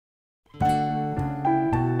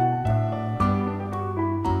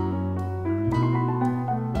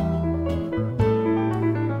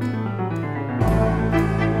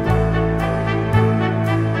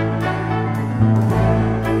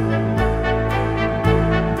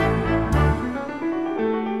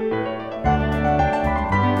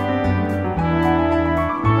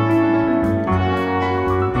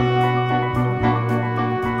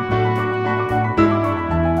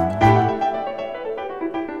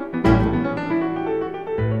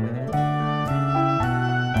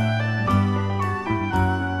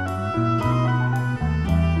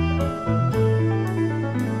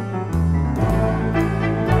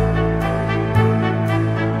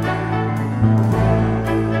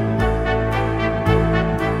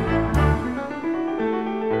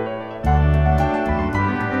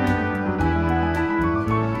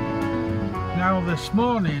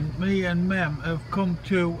and Mem have come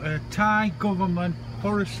to a Thai government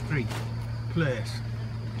forestry place,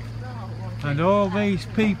 and all these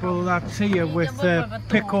people that's here with their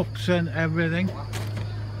pickups and everything,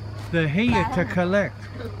 they're here to collect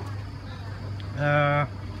the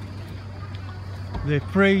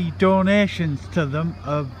free donations to them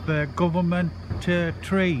of government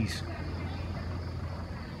trees,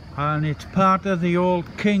 and it's part of the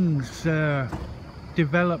old King's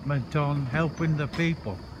development on helping the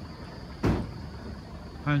people.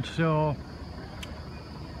 And so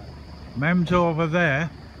Mem's over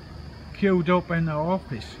there queued up in the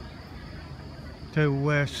office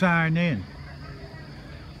to sign in,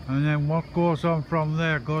 and then what goes on from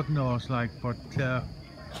there God knows, like, but I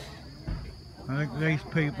think these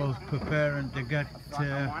people's preparing to get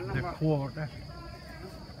the quota,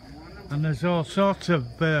 and there's all sorts of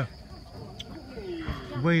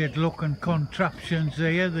weird looking contraptions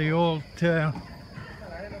here. The old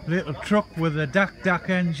little truck with the dak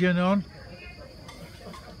engine on,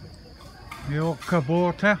 the old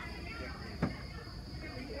Kubota.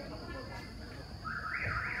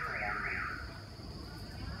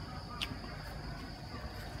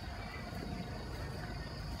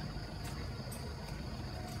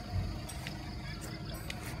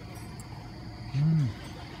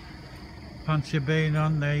 Fancy being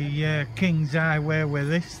on the King's Highway with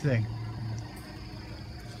this thing.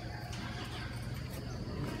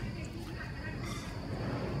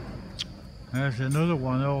 There's another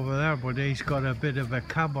one over there, but he's got a bit of a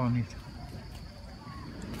cab on it.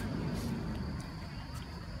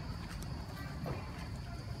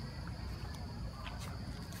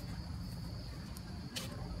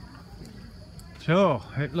 So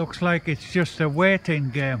it looks like it's just a waiting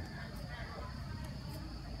game.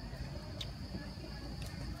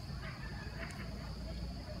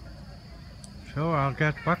 So I'll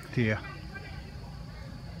get back to you.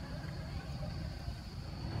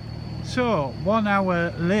 So 1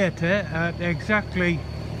 hour later, at exactly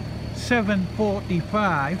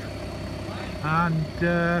 7:45, and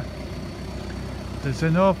there's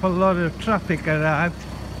an awful lot of traffic arrived,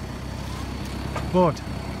 but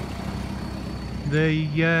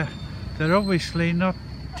they're obviously not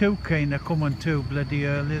too keen of coming too bloody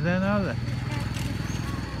early then, are they?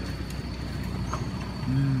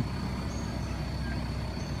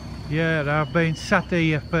 Yeah, I've been sat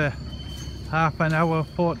here for half an hour,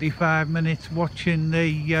 45 minutes watching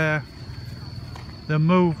the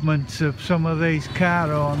movements of some of these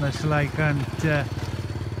car owners, like, and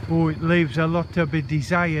oh, it leaves a lot to be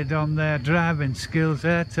desired on their driving skills,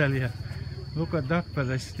 I tell you. Look at that for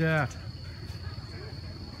a start.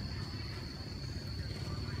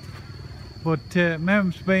 But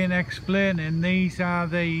Mem's been explaining these are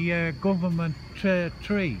the government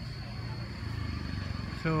trees.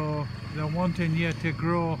 So they're wanting you to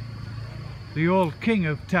grow, the old King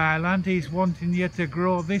of Thailand, he's wanting you to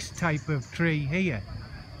grow this type of tree here,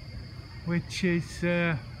 which is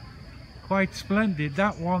quite splendid.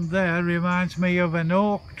 That one there reminds me of an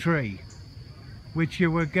oak tree, which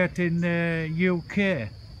you will get in the UK.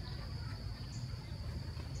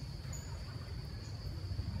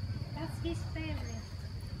 That's his favourite,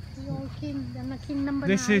 the old King, the King number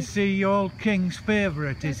 9. This is the old King's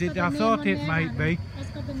favourite, is it? I thought it might be.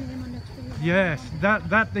 That's got the name on the tree. Yes,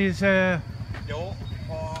 that is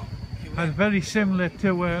very similar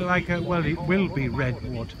to like a, well, it will be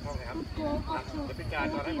redwood. Could go up to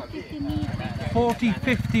 40-50 metres.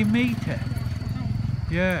 40-50 metre.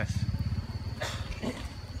 Yes.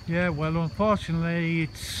 Yeah, well, unfortunately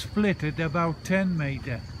it's split at about 10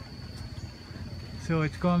 metre. So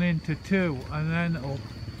it's gone into 2 and then up.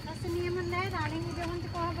 That's the name on there, darling. You don't want to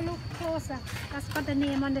go have a look closer. That's got the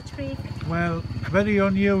name on the tree. Well, very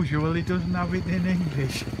unusual. It doesn't have it in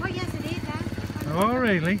English. Oh yes, it is, huh? Oh,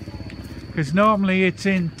 really? Because normally it's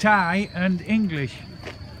in Thai and English.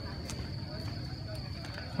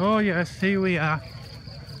 Oh yes, here we are.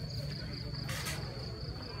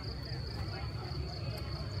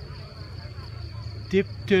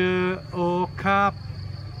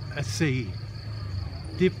 Dipterocarpaceae.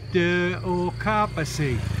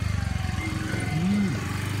 Dipterocarpaceae.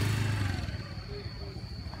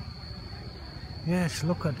 Yes,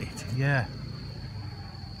 look at it. Yeah.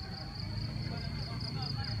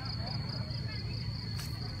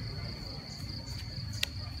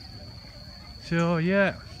 So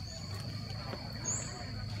yeah,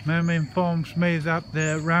 Mem informs me that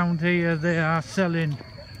around here they are selling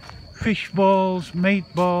fish balls,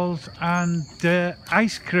 meatballs and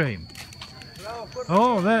ice cream.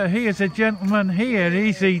 Oh, there, here's a gentleman here.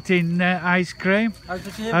 He's eating ice cream.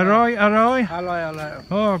 Arroy, arroy.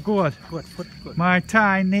 Oh, good. My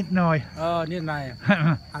Thai, nit noi. Oh, nit noi.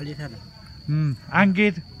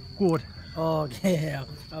 Angit, good. Okay.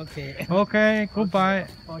 Okay, goodbye.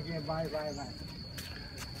 Okay, bye.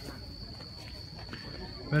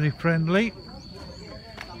 Very friendly.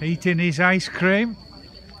 Eating his ice cream.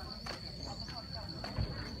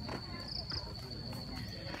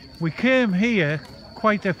 We came here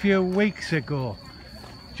quite a few weeks ago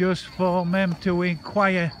just for them to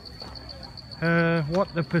inquire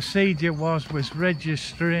what the procedure was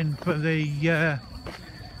registering for the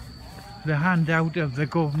handout of the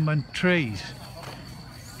government trees.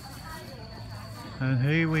 And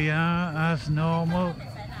here we are as normal.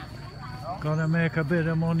 Gotta make a bit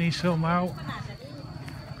of money somehow.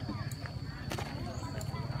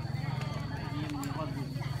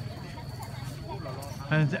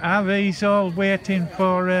 And are these all waiting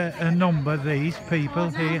for a number, these people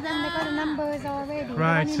here? They got the numbers already.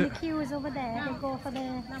 Right. The queues over there. They go for the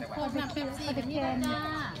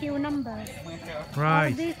queue numbers.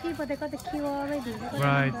 Right. All these people, they got the queue already.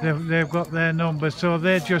 Right. They've got their numbers, so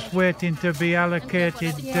they're just waiting to be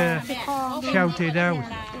allocated, shouted out.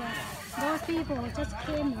 Yeah. Those people just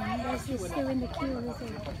came in. They're still in the queue.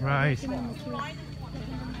 Right.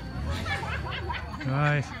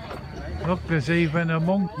 Right. Look, there's even a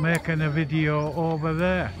monk making a video over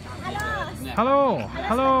there. Hello.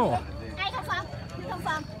 Hello.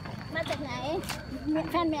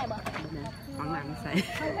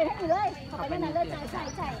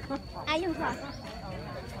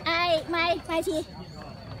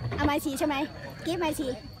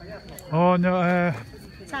 Oh no,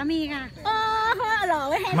 สามีค่ะ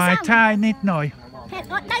my Thai นิดหน่อย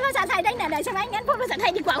ได้ภาษาไทยได้ไหนใช่ไหมงั้นพูดภาษาไท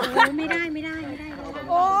ยดีกว่า ไม่ได้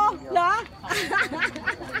โอ้เหรอ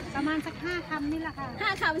ประมาณสัก5 คำนี่แหละค่ะ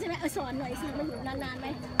 5 คำใช่ไหมสอนหน่อยสิมาอยู่นานๆไหม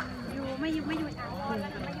ไม่อยู่ต่างคน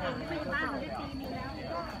ไม่อยู่บ้านเราได้ปีนึงแล้ว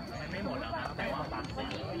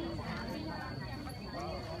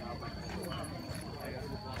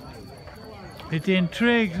It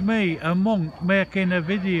intrigues me, a monk making a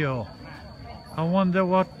video. I wonder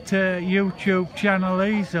what YouTube channel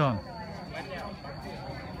he's on.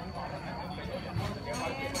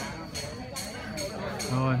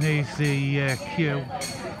 Oh, and here's the queue.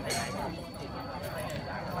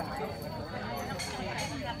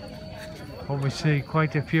 Obviously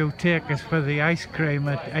quite a few takers for the ice cream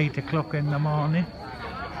at 8 o'clock in the morning.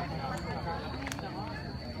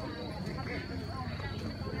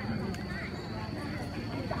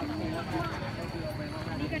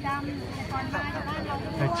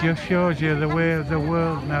 It just shows you the way of the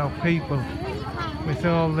world now, people, with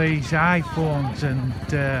all these iPhones and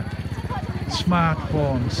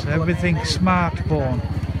smartphones, everything smartphone.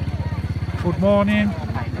 Good morning.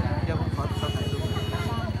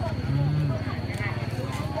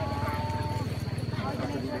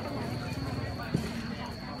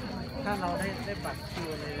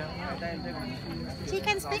 She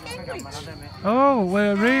can speak English. Oh,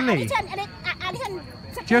 well, really?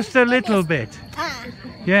 Just a little bit.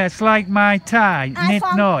 Yeah, it's like my Thai, nit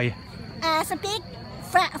noi. Speak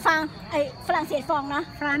ฝรั่งเศสฟองเนาะ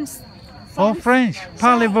France. Oh, French.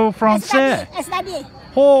 Parlez-vous français? Study.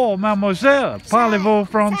 Oh, mademoiselle, parlez-vous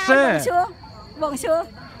français? Bonjour.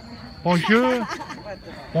 Bonjour.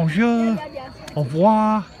 Bonjour. Au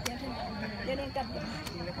revoir.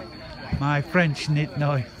 My French nit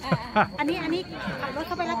noi. อันนี้ขับรถเ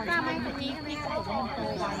ข้าไปรับจ้างไหมเมื่อกี้ไม่ขับรถโต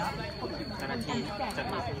ไว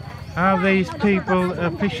Are these people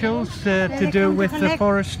officials to do with the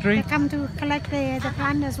forestry? They come to collect the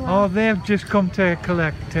plant as well. Oh, they've just come to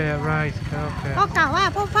collect, right, okay. ก็กล่าวว่า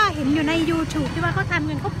พวกพ่อเห็นอยู่ใน YouTube ที่ว่าเขาทำ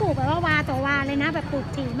กันเขาปลูกแบบว่าวาต่อวาเลยนะแบบปลูก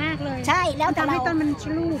ถี่มากเลย ใช่แล้วแต่ ทำ เรา ให้ต้นมัน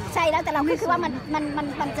ลูก ใช่แล้วแต่เราคือว่ามัน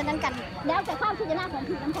จะนั้นกันแล้วแต่ความพิจารณาของ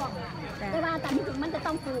ผิวน้ำพองแต่ว่าตามที่ถึงมันจะ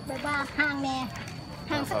ต้องปลูกแบบว่าห่างแน่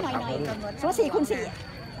ห่างสักหน่อยเพราะ4 คูณ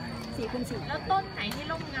 4 แล้วต้นไหนที่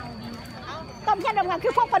ร่มเงาดี ต้นแค่ร่มเงาคื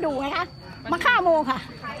อพวกประดู่ไงคะมะข่าโมค่ะ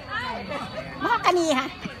มะฮอกกานีค่ะ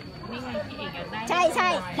ใช่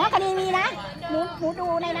มะฮอกกานีมีนะหนูดู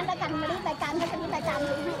ในนั้นรายการมารีรายการเขาจะมีรายการ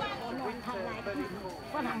ดูให้นอนทำลาย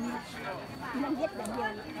ก็ทำมันเย็ดอย่างเดียว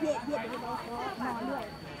เย็ดอย่างเดียวนอนด้วย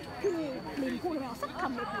พี่ลินพูดแล้วสักค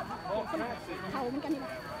ำเลยเถอะเขาเหมือนกันนี่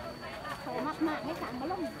เขามากให้สารมา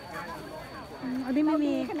ล่ม อันนี้ไม่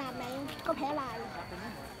มี ขนาดไหนก็แพ้ลาย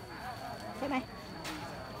ใช่ไหม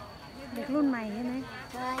เด็กรุ่นใหม่ใช่ไหม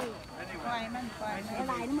ใช่แพ้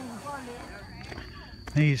ลายนะมึง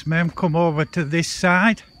These men come over to this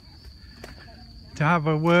side to have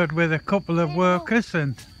a word with a couple of workers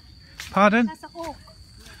and... Pardon?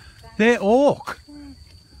 They're oak.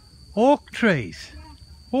 Oak trees.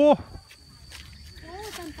 Oh. โอ้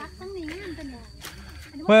ต้นตักทั้งนี้งามตัวเนี่ย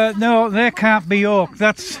Well, no, they can't be oak.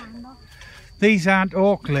 These aren't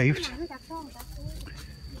oak leaves. หลังจากช่องตัก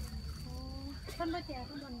ต้นมะเขือ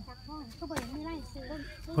ต้นบนตักห้องก็บ่ยังไม่ไล่ซื้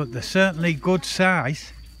อ But they're certainly good size.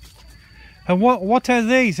 And what are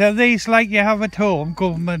these? Are these like you have at home,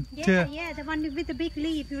 government? Yeah, the one with the big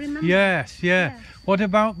leaf, you remember? Yes, yeah. What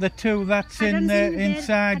about the two that's I don't think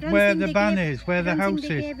inside I don't where think the they van gave- is, where the I don't house think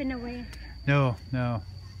they is? gave it away. No, no.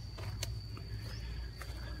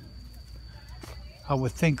 I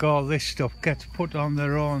would think all this stuff gets put on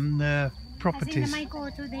their own I think they properties. might go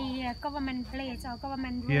to the government place or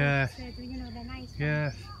government road, Yeah. so to, you know, the nice one.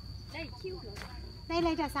 Yes. ได้เล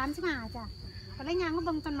ยจ้ะ35จ้ะก็ได้ยางก็เ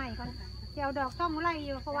บิ่งต้นใหม่ก่อนเดี๋ยวดอกต้องไล่อ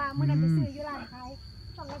ยู่เพราะว่ามื้อนั้นไปซื้ออยู่ร้านขาย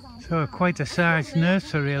ต้นละ35 So quite a size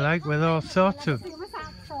nursery, like with all sorts of ซื้อมาสั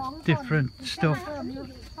กสองต้น different เพิ่ stuff. มอยู่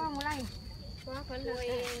ต้องไล่ ว่าคนเลย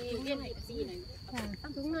เรียน14น่ะ จ้ะ ตั้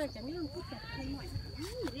งถึงเลยจะไม่ต้องพูดแบบหน่อย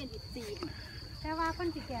เรียน14 แต่ว่าคน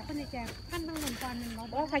สิแก่คนสิแก่ท่านต้องเงินก่อนหนึงบ่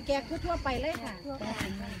บ่ค่ะแกคือทั่วไปเลยค่ะ ทั่วไป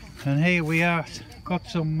And here we are, got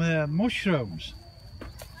some mushrooms.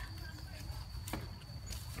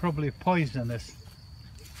 Probably poisonous.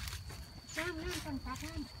 น้ำต้นตัก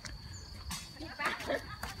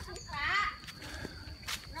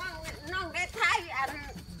น้ำ น้องได้ทายอัน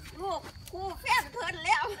ลูกครูแฟนเพิ่นแ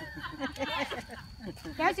ล้ว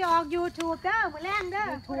เดี๋ยวสิออก YouTube เด้อมื้อแรงเด้อ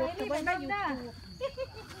ถูกจะเบิ่งได้อยู่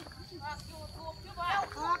ถู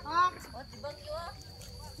ก ออก โอ้สิเบิ่งอยู่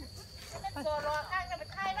ตัวรอข้างจะไป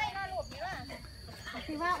ทายไว้นะลูกนี่ล่ะ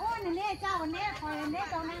สิว่าโอ้นี่เด้เจ้าอันนี้คอยอันนี้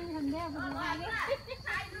เจ้านั่งหั่นเด้อบ่ว่านี่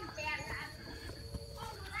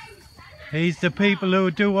These the people who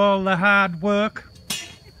do all the hard work.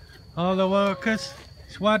 All the workers.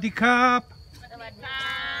 Swaddy Carp. สวัสดีค่ะ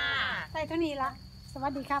ใส่เท่านี้ละสวั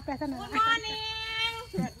สดีครับแต่เสนอ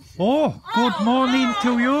Oh, good morning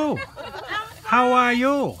to you. How are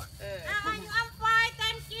you? I'm fine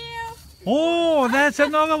thank you Oh, there's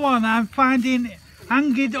another one. I'm finding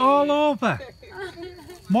hanging all over.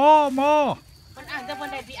 More. คนอ่านจะคน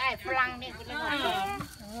ใดพี่อ้ายฝรั่งเนี่ยคุณเลย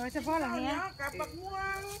ว่า เฉพาะหลังเนี้ย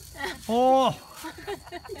Oh.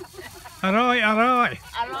 Alright. อร่อย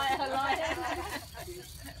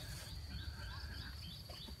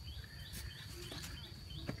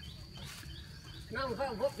น้องเพิ่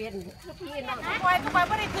งพบเป็นพี่น้องคอยไ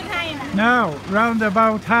ม่ได้ขึ้นให้นะ Now, round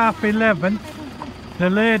about 11:30, the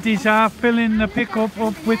ladies are filling the pickup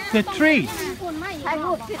up with the trees. คุณไม่ ถ่าย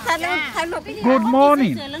รูปที่ถ่ายรูป Good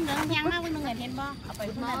morning. เสือเหลืองๆยังมากเพิ่นเงินเห็นบ่เอาไป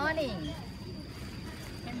มอนี่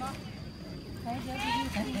เห็นบ่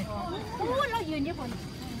โอ้เรายืนอยู่พุ่น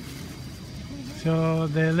So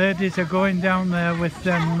the ladies are going down there with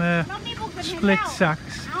them split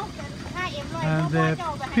sacks เอาถ้าเอ็มร้อย and they're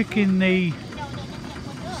picking the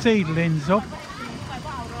seedlings up,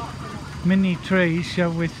 mini trees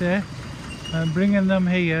shall we say, and bringing them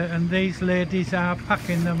here, and these ladies are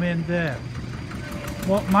packing them in there.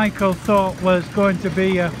 What Michael thought was going to be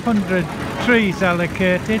 100 trees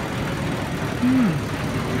allocated.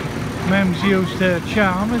 Mem's used her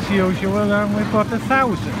charm as usual and we've got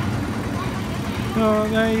 1,000. So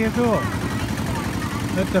there you go.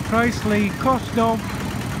 At the pricely cost of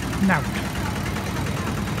nought.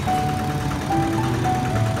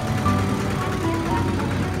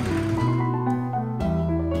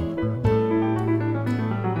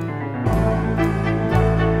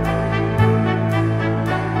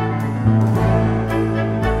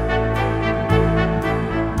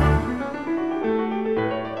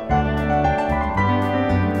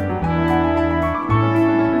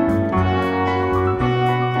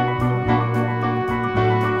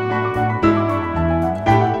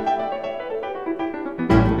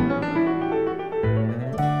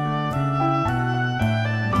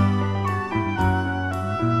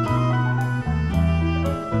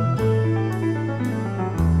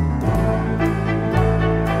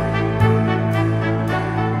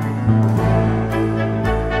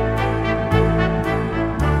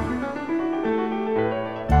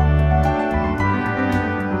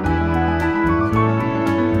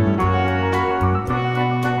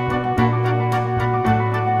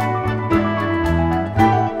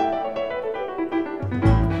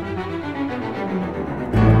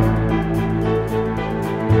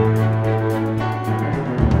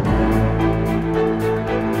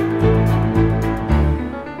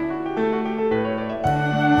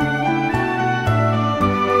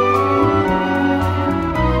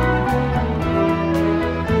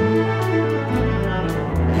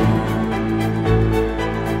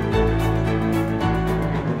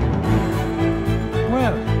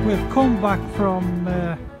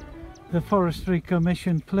 Forestry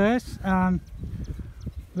Commission place, and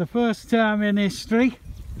the first time in history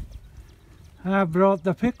I brought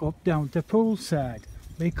the pickup down to Poolside,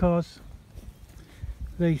 because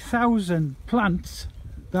the 1,000 plants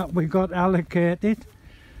that we got allocated,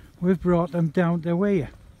 we've brought them down to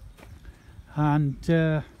here, and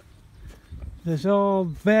there's all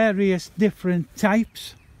various different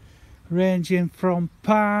types ranging from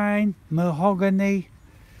pine, mahogany,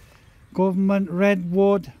 government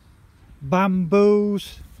redwood,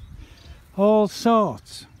 bamboos, all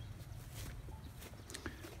sorts.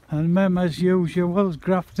 And Mem, as usual, is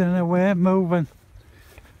grafting away, moving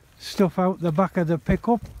stuff out the back of the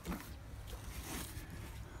pickup.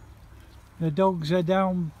 The dogs are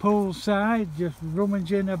down poolside, just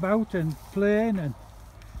rummaging about and playing and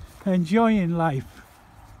enjoying life.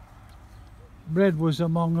 Bread was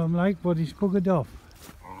among them, like, but he's buggered off.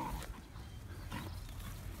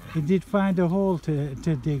 He did find a hole to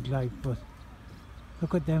dig, like, but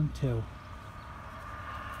look at them two.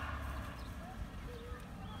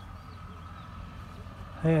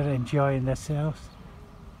 They're enjoying themselves.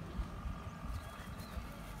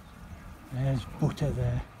 There's Butter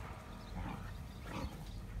there.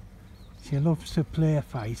 She loves to play a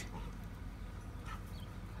fight.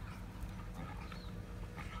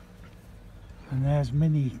 And there's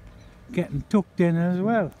Minnie getting tucked in as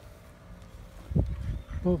well.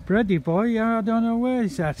 But Bready boy, I don't know where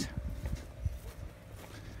he's at.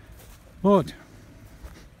 But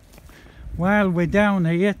while we're down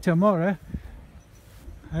here tomorrow,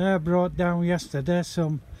 I brought down yesterday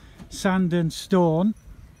some sand and stone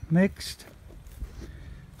mixed.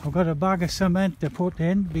 I've got a bag of cement to put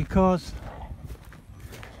in, because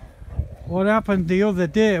what happened the other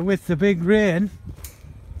day with the big rain,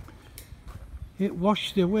 it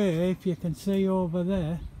washed away, if you can see over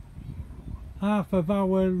there, half of our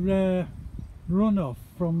runoff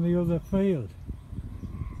from the other field.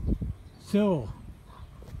 So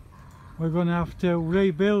we're going to have to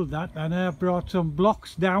rebuild that, and I brought some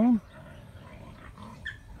blocks down,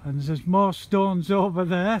 and there's more stones over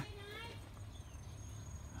there,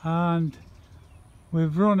 and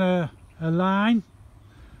we've run a line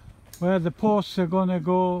where the posts are going to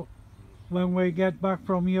go when we get back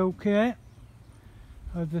from UK,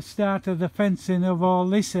 at the start of the fencing of all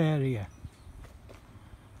this area.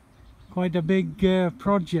 Quite a big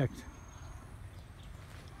project.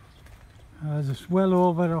 There's well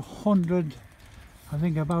over 100, I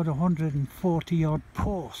think about 140 odd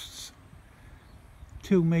posts,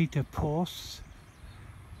 2-metre posts,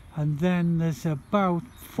 and then there's about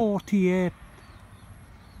 48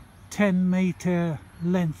 10-metre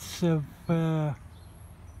lengths of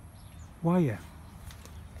wire.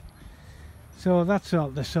 So that's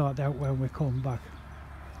all to sort out when we come back.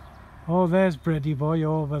 Oh, there's Bready boy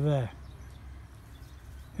over there.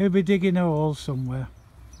 He'll be digging a hole somewhere.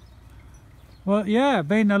 Well, yeah,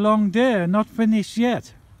 been a long day, not finished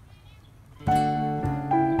yet.